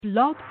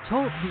Blog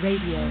Talk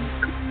Radio.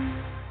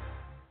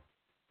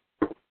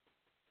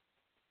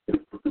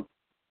 Let's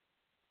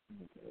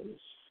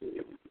see.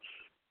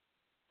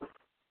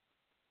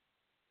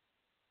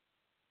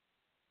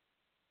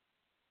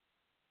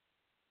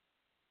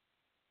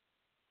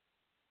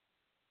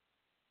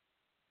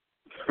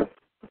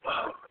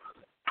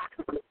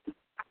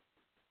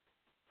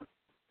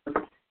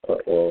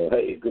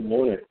 Hey, good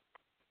morning.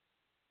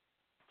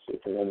 See if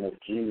I got enough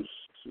juice.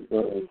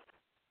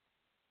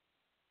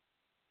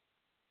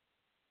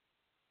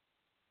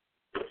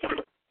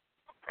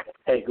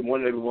 Hey, good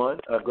morning, everyone.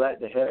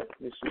 Glad to have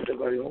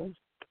everybody on.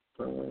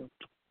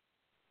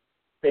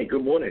 Hey,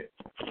 good morning.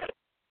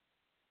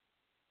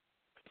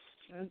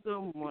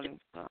 Good morning,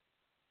 sir.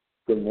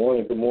 Good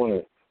morning, good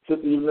morning.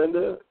 Sister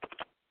Yolanda?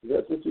 Is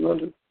that Sister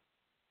Yolanda?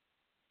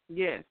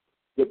 Yes.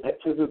 Yeah,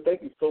 Sister,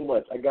 thank you so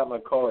much. I got my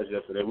cards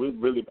yesterday.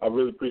 I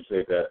really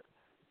appreciate that.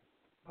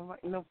 All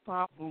right, no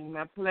problem.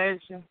 My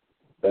pleasure.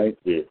 Thank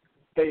you.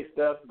 Hey,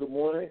 Steph, good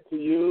morning to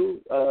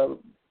you.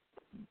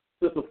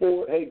 Sister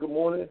Ford, hey, good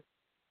morning.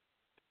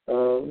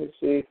 Let me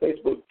see,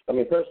 Periscope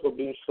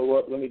didn't show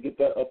up. Let me get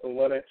that up and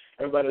running.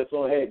 Everybody that's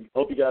on, hey,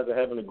 hope you guys are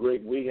having a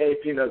great week. Hey,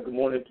 Peanut, good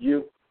morning to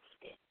you.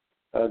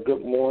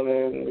 Good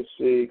morning. Let me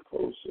see,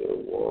 closer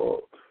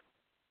walk.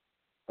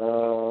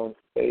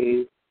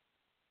 Faith.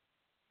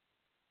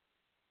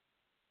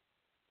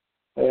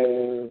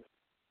 And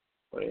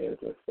friends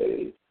and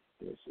faith.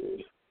 Let me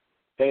see.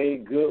 Hey,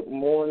 good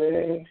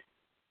morning.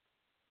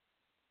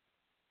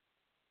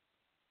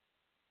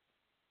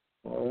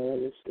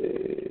 Let's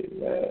see,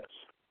 Matt.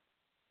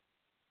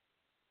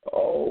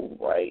 All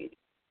right.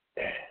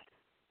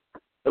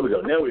 There we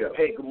go.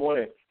 Hey, good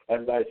morning,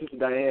 everybody. Sister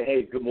Diane,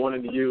 hey, good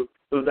morning to you.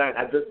 Sister Diane,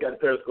 I just got the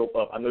Periscope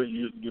up. I know you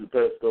used to do the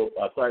Periscope.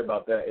 Sorry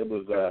about that.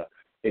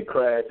 It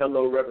crashed.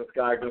 Hello, Reverend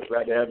Sky.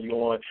 Glad to have you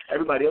on.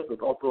 Everybody else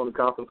that's also on the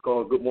conference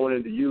call, good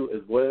morning to you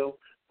as well.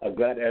 I'm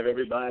glad to have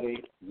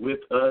everybody with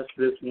us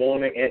this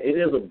morning. And it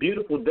is a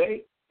beautiful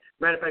day.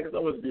 Matter of fact, it's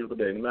always a beautiful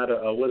day, no matter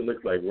what it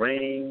looks like.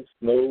 Rain,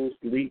 snow,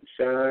 sleet,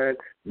 shine.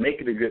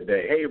 Make it a good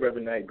day. Hey,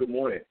 Reverend Knight, good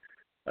morning.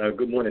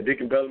 Good morning.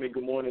 Deacon Bellamy,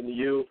 good morning to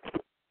you.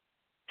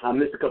 I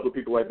missed a couple of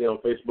people right there on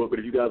Facebook, but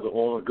if you guys are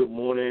on, good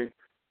morning.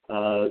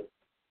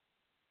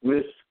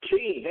 Miss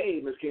King, hey,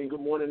 Miss King, good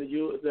morning to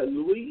you. Is that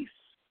Louise?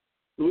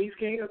 Louise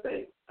King, I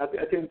think. I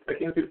can't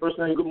see the first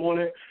name. Good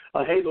morning.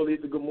 Hey,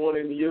 Lolita, good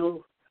morning to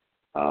you.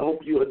 I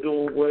hope you are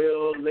doing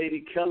well.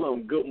 Lady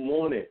Kellum, good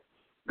morning.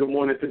 Good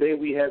morning. Today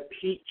we have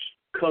peach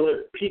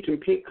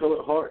and pink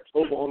colored hearts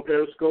over on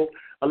Periscope.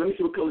 Let me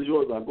see what colors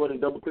yours are. Go ahead and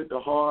double-click the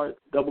heart.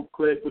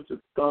 Double-click with your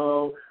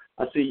thumb.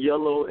 I see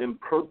yellow and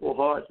purple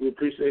hearts. We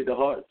appreciate the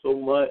hearts so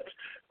much.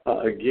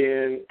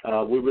 Again,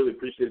 we really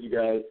appreciate you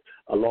guys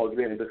logging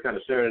in and just kind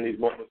of sharing these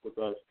moments with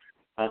us.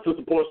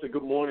 Sister Portia,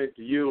 good morning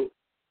to you.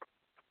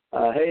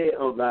 Hey,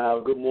 Val,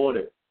 good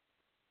morning.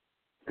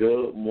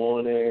 Good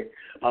morning.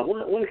 I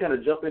want to kind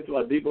of jump into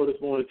our Debo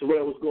this morning.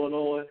 Terrell, what's going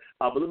on?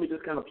 But let me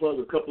just kind of plug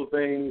a couple of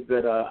things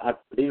that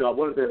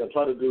one of the things I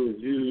try to do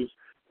is use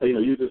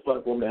this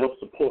platform to help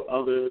support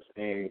others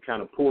and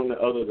kind of pour into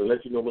others and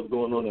let you know what's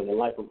going on in the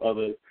life of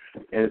others.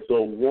 And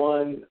so,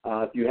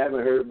 if you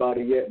haven't heard about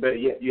it yet, better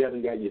yet, you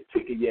haven't got your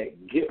ticket yet,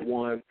 get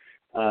one.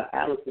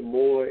 Allison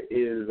Moore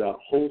is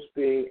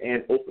hosting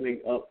and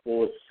opening up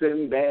for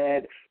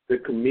Sinbad, the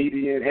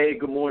comedian. Hey,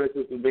 good morning,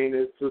 Sister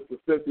Venus. Sister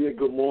Cynthia,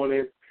 good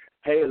morning.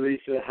 Hey,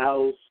 Alicia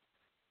House.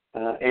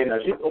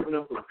 And she's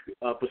opening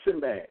up for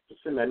Sinbad.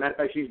 Matter of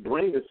fact, she's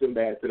bringing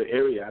Sinbad to the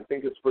area. I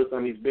think it's the first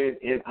time he's been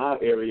in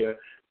our area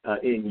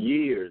in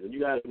years. And you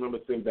guys remember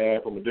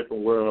Sinbad from A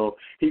Different World.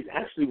 He's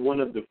actually one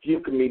of the few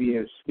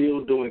comedians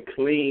still doing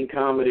clean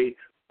comedy.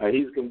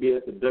 He's going to be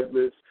at the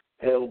Douglas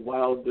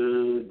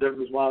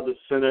Wilder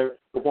Center,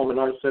 Performing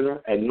Arts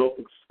Center at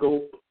Norfolk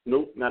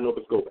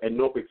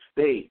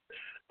State.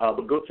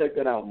 But go check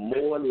that out,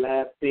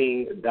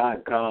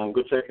 morelaughing.com.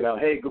 Go check it out.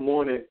 Hey, good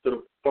morning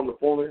from the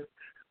foreman.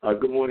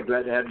 Good morning.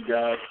 Glad to have you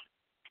guys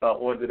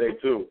on today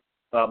too.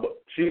 But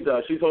she's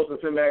hosting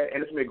Sinbad,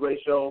 and it's been a great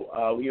show.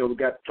 We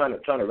got trying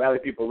to rally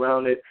people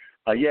around it.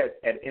 Yes,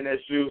 at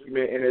NSU,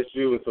 and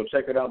so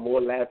check it out,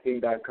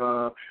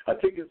 morelaughing.com.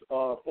 Tickets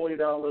are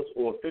 $40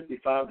 or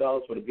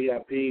 $55 for the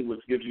VIP,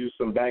 which gives you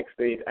some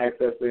backstage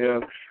access to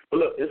him. But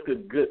look, it's a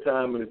good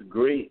time, and it's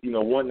great,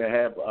 one to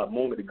have a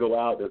moment to go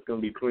out that's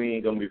going to be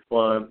clean, going to be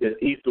fun.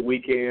 It's Easter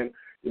weekend,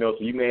 so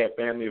you may have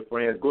family or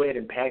friends. Go ahead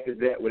and package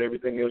that with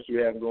everything else you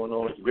have going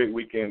on. It's a great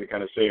weekend to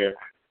kind of share,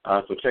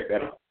 so check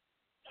that out.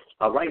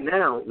 Right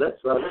now, let's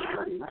study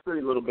a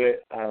little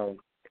bit.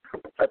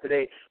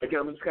 Today,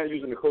 again, I'm just kind of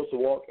using the Closer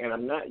Walk, and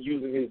I'm not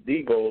using his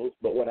D-goals,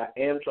 but what I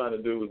am trying to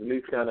do is at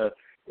least kind of,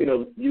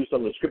 use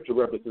some of the scripture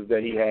references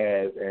that he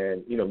has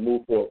and,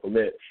 move forward from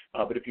it.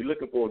 But if you're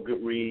looking for a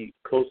good read,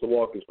 Closer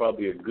Walk is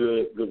probably a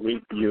good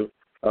read for you.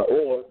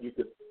 Or you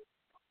could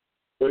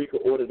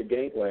order the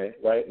game plan,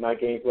 right,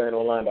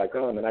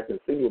 mygameplanonline.com, and I can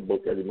send you a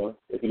book every month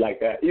if you like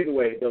that. Either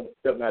way, it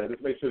doesn't matter.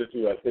 Just make sure that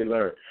you stay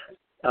learned.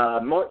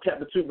 Mark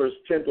chapter 2, verse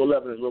 10 to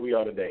 11 is where we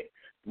are today.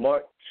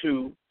 Mark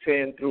 2,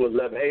 10 through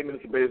 11. Hey,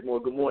 Minister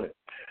Bazemore, good morning.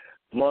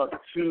 Mark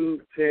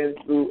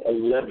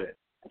 2:10-11.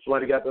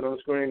 Somebody got that on the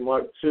screen?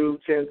 Mark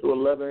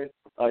 2:10-11.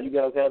 You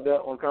guys have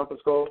that on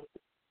conference call?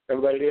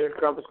 Everybody there?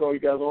 Conference call, you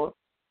guys on?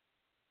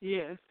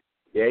 Yes.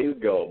 There you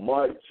go.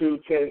 Mark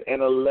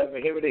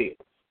 2:10-11. Here it is.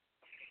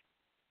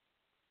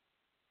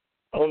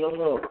 Oh,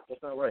 no.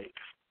 That's not right.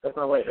 Wait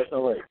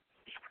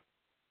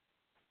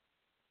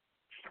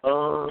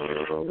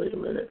a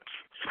minute.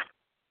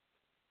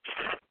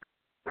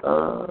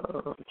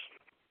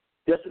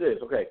 Yes, it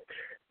is. Okay.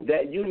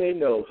 That you may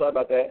know, sorry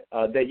about that,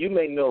 that you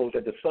may know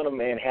that the Son of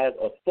Man has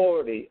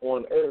authority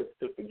on earth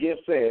to forgive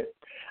sins.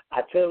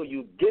 I tell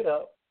you, get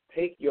up,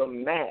 take your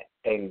mat,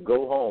 and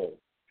go home.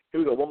 Here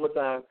we go, one more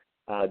time.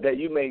 That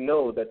you may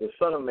know that the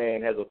Son of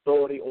Man has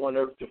authority on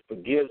earth to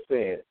forgive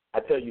sins. I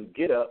tell you,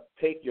 get up,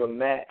 take your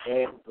mat,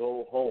 and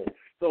go home.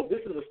 So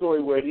this is a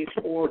story where these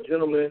four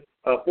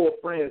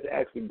friends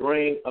actually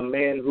bring a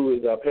man who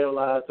is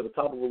paralyzed to the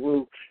top of a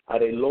roof.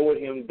 They lower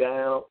him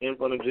down in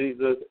front of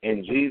Jesus,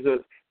 and Jesus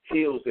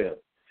heals him.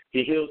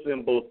 He heals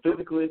him both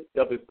physically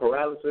of his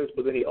paralysis,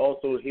 but then he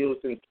also heals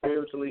him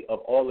spiritually of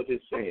all of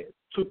his sins.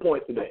 2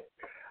 points today.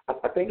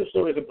 I think the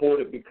story is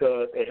important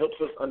because it helps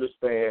us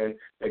understand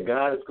that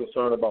God is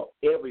concerned about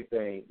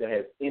everything that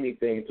has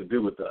anything to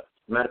do with us.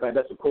 Matter of fact,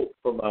 that's a quote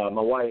from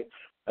my wife.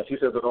 She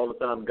says it all the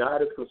time.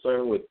 God is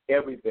concerned with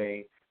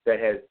everything that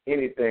has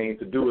anything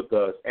to do with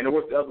us. And it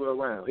works the other way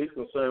around. He's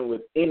concerned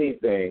with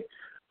anything.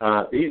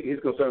 He's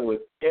concerned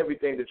with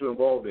everything that you're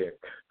involved in.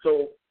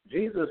 So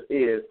Jesus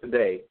is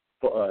today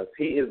for us.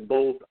 He is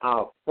both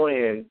our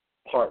friend,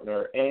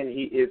 partner, and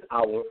he is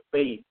our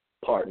faith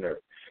partner.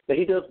 That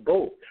he does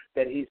both,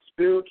 that he's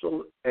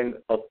spiritual and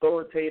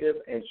authoritative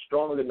and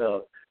strong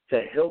enough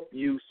to help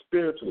you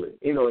spiritually,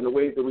 in the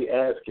ways that we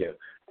ask him.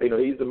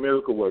 He's a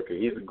miracle worker.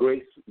 He's a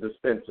grace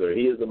dispenser.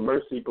 He is a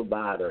mercy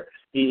provider.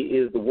 He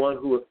is the one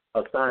who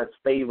assigns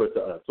favor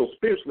to us. So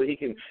spiritually, he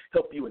can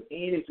help you in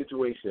any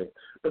situation.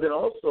 But then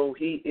also,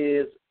 he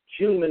is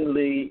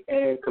humanly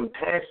and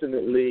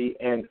compassionately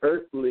and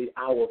earthly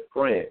our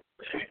friend.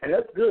 And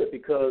that's good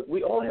because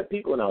we all have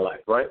people in our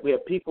life, right? We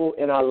have people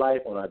in our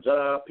life on our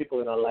job,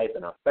 people in our life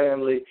in our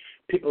family,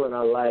 people in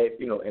our life,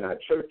 in our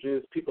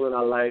churches, people in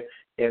our life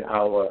in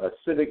our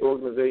civic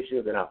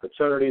organizations, in our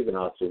fraternities, in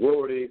our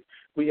sororities.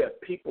 We have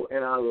people in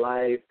our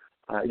life,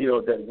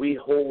 that we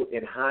hold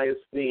in high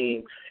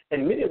esteem,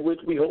 and many of which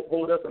we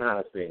hold us in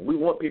high esteem. We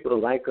want people to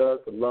like us,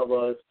 to love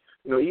us.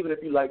 Even if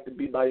you like to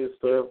be by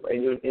yourself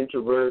and you're an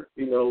introvert,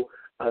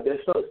 there's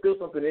still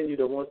something in you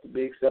that wants to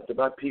be accepted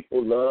by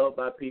people, loved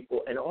by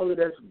people, and all of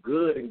that's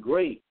good and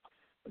great.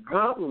 The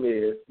problem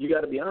is you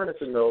got to be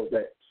honest and know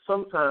that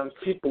sometimes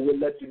people will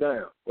let you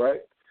down,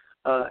 right?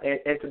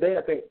 And today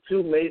I think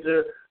two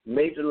major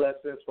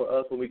lessons for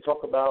us when we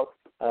talk about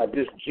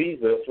this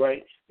Jesus,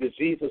 right? This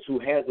Jesus who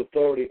has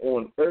authority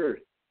on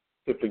earth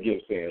to forgive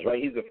sins,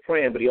 right? He's a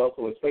friend, but he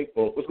also is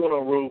faithful. What's going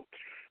on, Rue?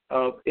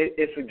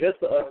 It suggests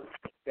to us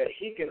that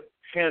he can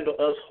handle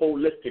us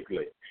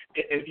holistically.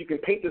 And if you can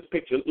paint this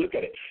picture, look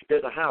at it.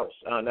 There's a house.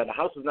 Now, the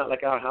house is not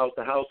like our house.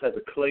 The house has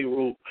a clay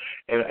roof,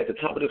 and at the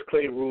top of this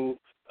clay roof,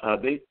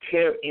 they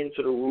tear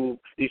into the roof,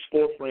 these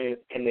four friends,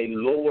 and they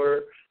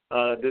lower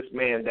this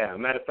man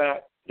down. Matter of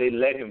fact, they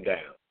let him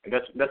down. And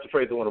that's the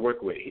phrase I want to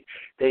work with.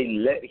 They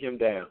let him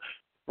down.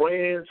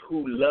 Friends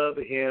who love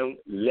him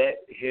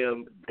let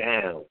him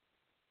down.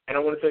 And I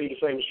want to tell you the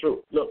same is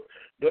true. Look,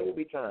 there will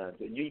be times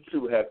that you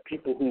too have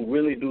people who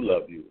really do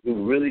love you,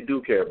 who really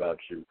do care about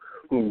you,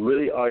 who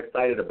really are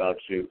excited about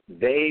you.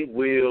 They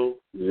will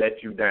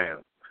let you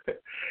down.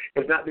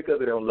 It's not because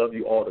they don't love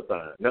you all the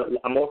time. Now,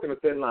 I'm walking a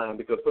thin line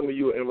because some of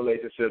you are in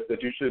relationships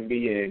that you shouldn't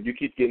be in. You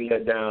keep getting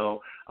let down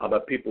by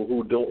people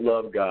who don't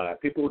love God.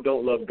 People who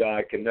don't love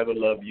God can never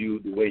love you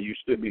the way you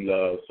should be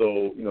loved.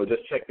 So,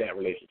 just check that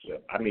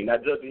relationship. I mean,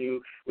 not judging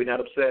you. We're not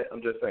upset.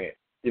 I'm just saying.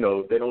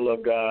 If they don't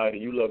love God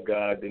and you love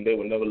God, then they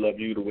will never love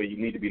you the way you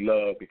need to be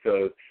loved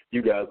because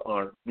you guys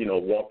aren't,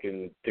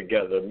 walking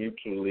together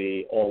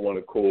mutually on one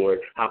accord.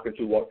 How can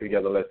two walk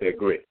together unless they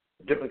agree?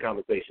 Different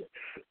conversation.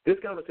 This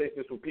conversation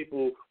is for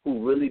people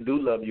who really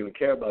do love you and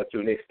care about you,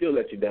 and they still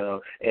let you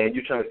down, and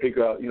you're trying to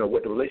figure out,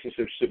 what the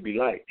relationship should be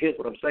like. Here's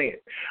what I'm saying.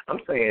 I'm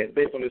saying,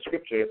 based on the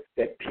scripture,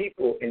 that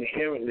people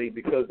inherently,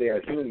 because they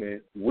are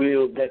human,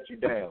 will let you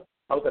down.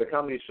 I was at a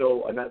comedy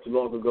show not too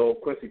long ago,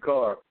 Quincy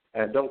Carr,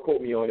 and don't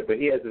quote me on it, but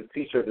he has this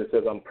T-shirt that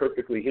says, "I'm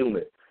perfectly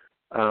human,"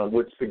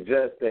 which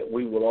suggests that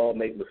we will all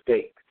make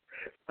mistakes.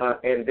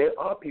 And there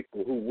are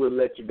people who will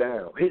let you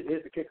down.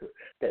 Here's the kicker,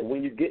 that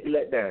when you get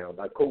let down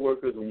by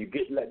coworkers, when you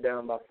get let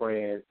down by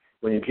friends,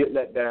 when you get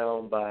let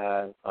down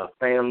by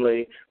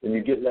family, when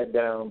you get let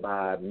down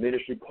by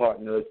ministry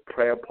partners,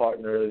 prayer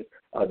partners,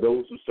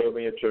 those who serve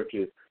in your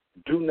churches,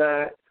 do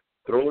not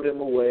throw them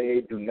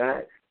away. Do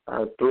not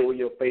throw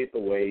your faith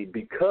away,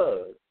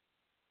 because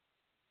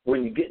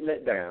when you get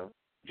let down,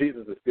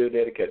 Jesus is still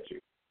there to catch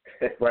you,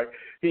 right?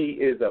 He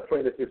is a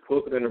friend that is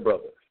closer than a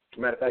brother.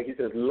 Matter of fact, he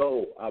says,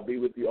 "Lo, I'll be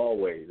with you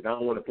always." And I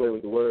don't want to play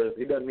with the words.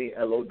 He doesn't mean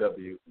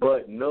L-O-W,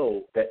 but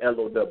know that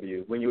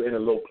L-O-W, when you're in a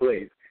low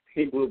place,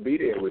 He will be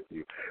there with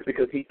you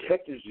because he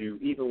catches you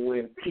even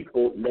when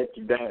people let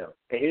you down.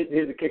 And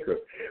here's the kicker.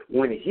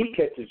 When he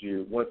catches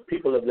you, once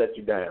people have let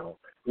you down,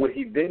 what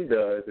he then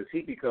does is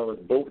he becomes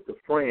both the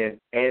friend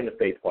and the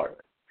faith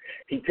partner.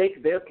 He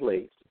takes their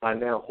place by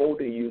now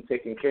holding you,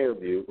 taking care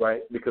of you,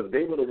 right, because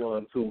they were the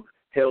ones who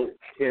held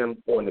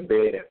him on the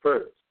bed at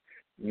first.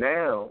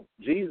 Now,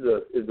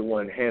 Jesus is the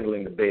one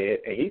handling the bed,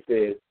 and he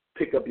says,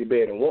 pick up your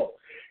bed and walk.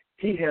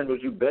 He handles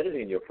you better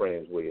than your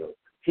friends will.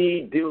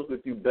 He deals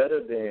with you better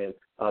than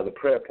the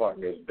prayer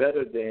partners,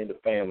 better than the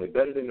family,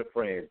 better than the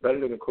friends, better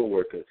than the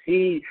coworkers.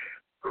 He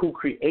who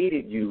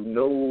created you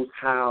knows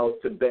how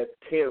to best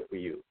care for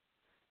you.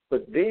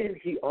 But then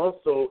he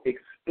also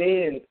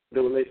extends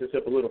the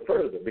relationship a little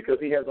further because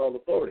he has all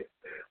authority.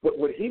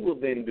 What he will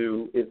then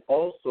do is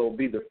also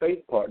be the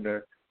faith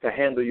partner to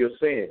handle your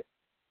sin.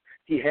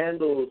 He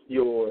handles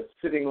your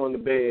sitting on the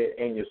bed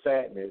and your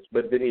sadness,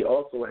 but then he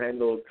also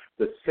handles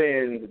the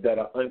sins that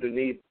are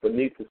beneath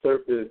the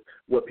surface,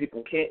 what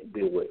people can't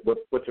deal with,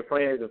 what your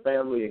friends and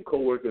family and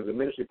coworkers and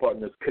ministry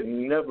partners could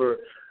never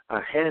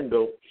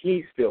handle,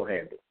 he still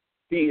handles.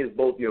 He is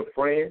both your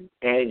friend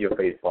and your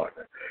faith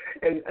partner.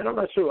 And I'm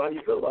not sure how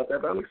you feel about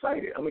that, but I'm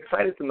excited. I'm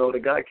excited to know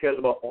that God cares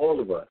about all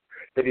of us,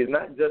 that he's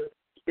not just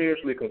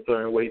spiritually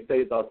concerned where he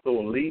saves our soul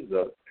and leaves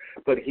us,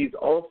 but he's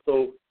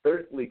also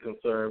earthly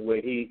concerned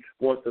where he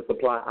wants to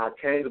supply our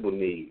tangible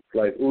needs,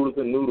 like oodles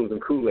and noodles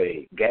and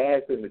Kool-Aid,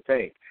 gas in the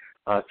tank,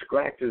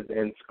 scratches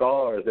and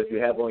scars that you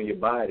have on your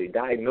body,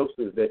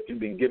 diagnoses that you've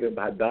been given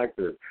by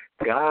doctors.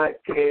 God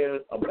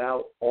cares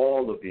about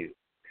all of you.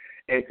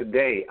 And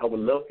today, I would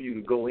love for you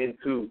to go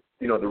into,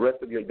 the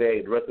rest of your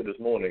day, the rest of this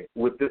morning,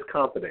 with this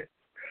confidence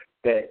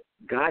that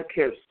God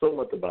cares so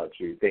much about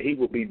you that he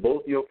will be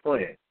both your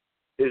friend,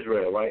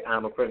 Israel, right?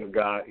 I'm a friend of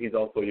God. He's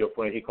also your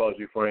friend. He calls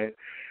you friend.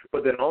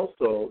 But then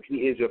also, he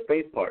is your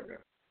faith partner,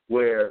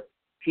 where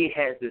he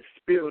has this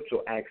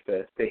spiritual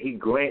access that he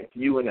grants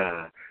you and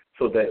I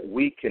so that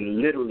we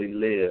can literally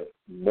live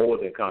more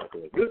than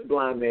conquerors. This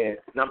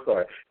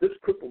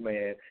crippled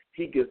man,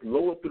 he gets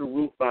lowered through the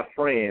roof by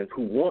friends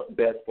who want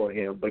best for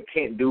him but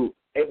can't do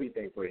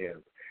everything for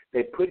him.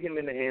 They put him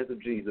in the hands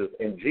of Jesus,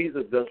 and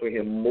Jesus does for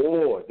him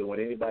more than what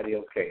anybody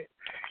else can.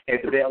 And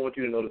today I want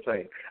you to know the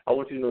same. I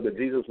want you to know that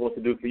Jesus wants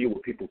to do for you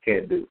what people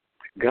can't do.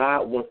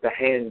 God wants to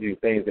hand you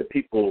things that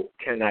people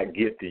cannot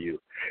give to you.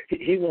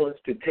 He wants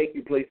to take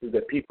you places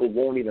that people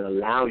won't even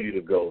allow you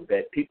to go,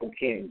 that people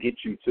can't get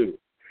you to.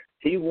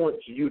 He wants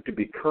you to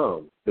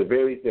become the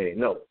very thing.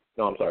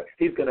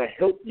 He's going to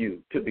help you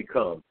to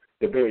become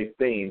the very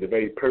thing, the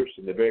very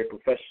person, the very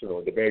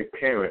professional, the very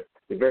parent,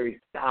 the very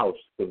spouse,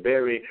 the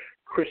very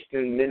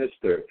Christian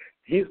minister.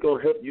 He's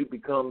going to help you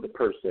become the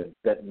person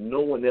that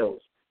no one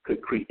else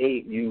could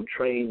create you,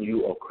 train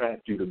you, or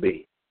craft you to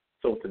be.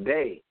 So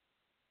today,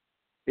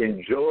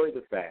 enjoy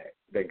the fact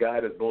that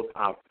God is both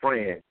our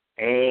friend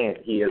and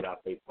he is our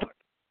faith partner.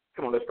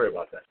 Come on, let's pray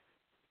about that.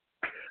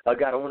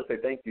 God, I want to say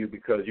thank you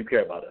because you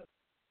care about us.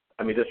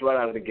 I mean, just right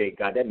out of the gate,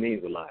 God, that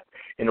means a lot.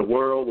 In a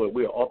world where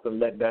we are often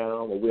let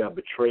down, where we are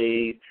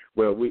betrayed,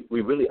 where we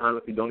really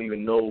honestly don't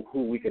even know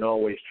who we can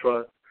always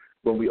trust,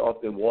 when we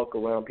often walk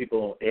around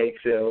people on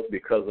eggshells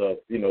because of,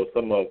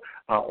 some of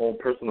our own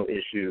personal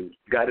issues.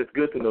 God, it's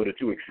good to know that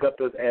you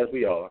accept us as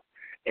we are,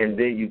 and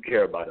then you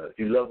care about us.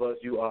 You love us.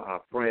 You are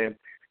our friend.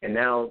 And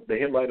now the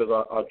hymn writers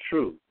are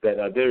true, that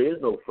there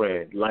is no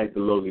friend like the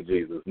lowly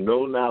Jesus.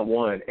 No, not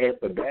one. And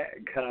for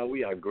that, God,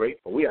 we are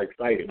grateful. We are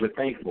excited. We're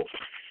thankful.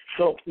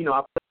 So,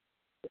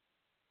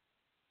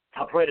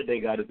 I pray today,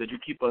 God, is that you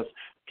keep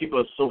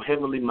us so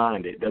heavenly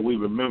minded that we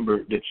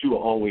remember that you are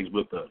always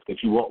with us,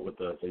 that you walk with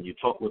us and you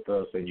talk with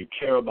us and you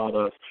care about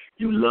us,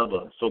 you love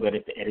us, so that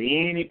if at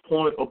any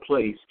point or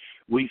place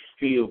we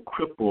feel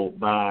crippled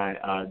by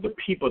the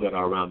people that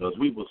are around us,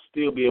 we will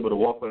still be able to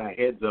walk with our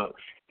heads up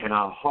and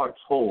our hearts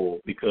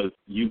whole because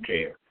you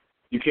care.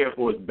 You care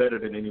for us better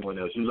than anyone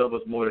else. You love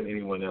us more than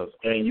anyone else,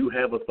 and you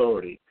have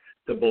authority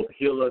to both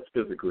heal us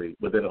physically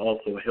but then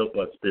also help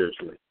us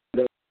spiritually.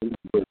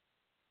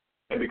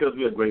 And because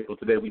we are grateful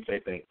today, we say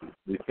thank you.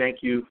 We thank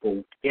you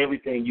for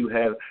everything you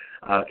have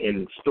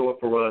in store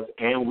for us,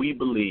 and we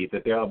believe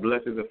that there are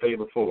blessings and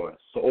favor for us.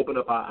 So open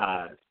up our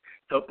eyes.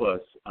 Help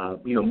us,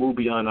 move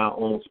beyond our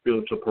own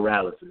spiritual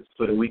paralysis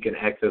so that we can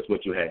access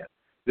what you have.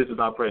 This is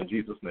our prayer in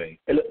Jesus' name.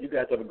 And look, you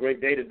guys have a great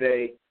day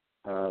today.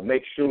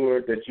 Make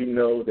sure that you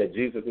know that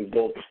Jesus is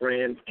both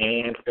friend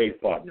and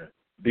faith partner.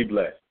 Be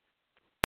blessed.